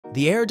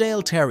The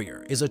Airedale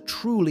Terrier is a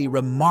truly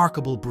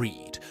remarkable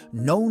breed,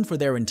 known for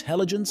their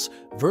intelligence,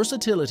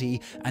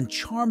 versatility, and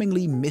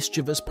charmingly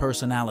mischievous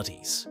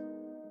personalities.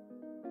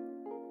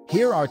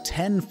 Here are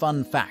 10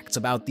 fun facts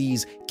about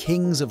these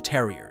kings of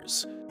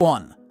terriers.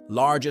 1.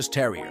 Largest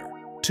terrier.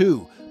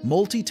 2.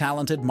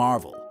 Multi-talented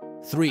marvel.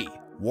 3.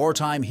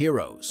 Wartime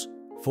heroes.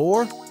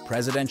 4.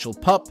 Presidential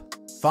pup.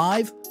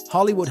 5.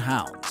 Hollywood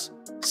hounds.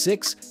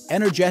 6.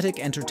 Energetic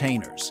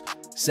entertainers.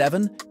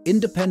 7.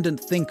 Independent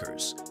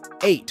thinkers.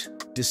 8.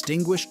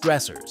 Distinguished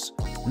dressers.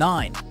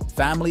 9.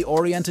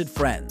 Family-oriented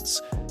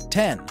friends.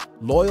 10.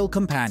 Loyal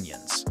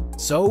companions.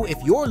 So if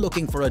you're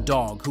looking for a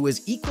dog who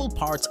is equal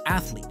parts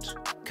athlete,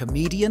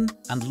 comedian,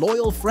 and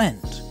loyal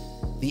friend,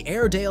 the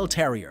Airedale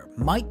Terrier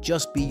might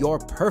just be your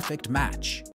perfect match.